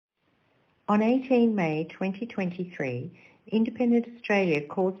On 18 May 2023, Independent Australia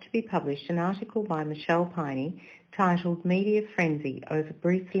caused to be published an article by Michelle Piney titled "Media Frenzy Over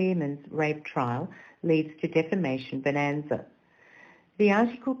Bruce Lehrmann's Rape Trial Leads to Defamation Bonanza." The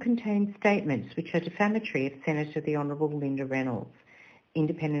article contains statements which are defamatory of Senator the Honourable Linda Reynolds.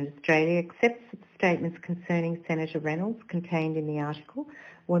 Independent Australia accepts that the statements concerning Senator Reynolds contained in the article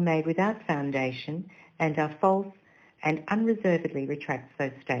were made without foundation and are false, and unreservedly retracts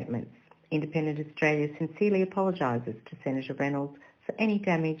those statements. Independent Australia sincerely apologises to Senator Reynolds for any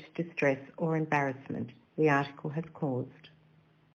damage, distress or embarrassment the article has caused.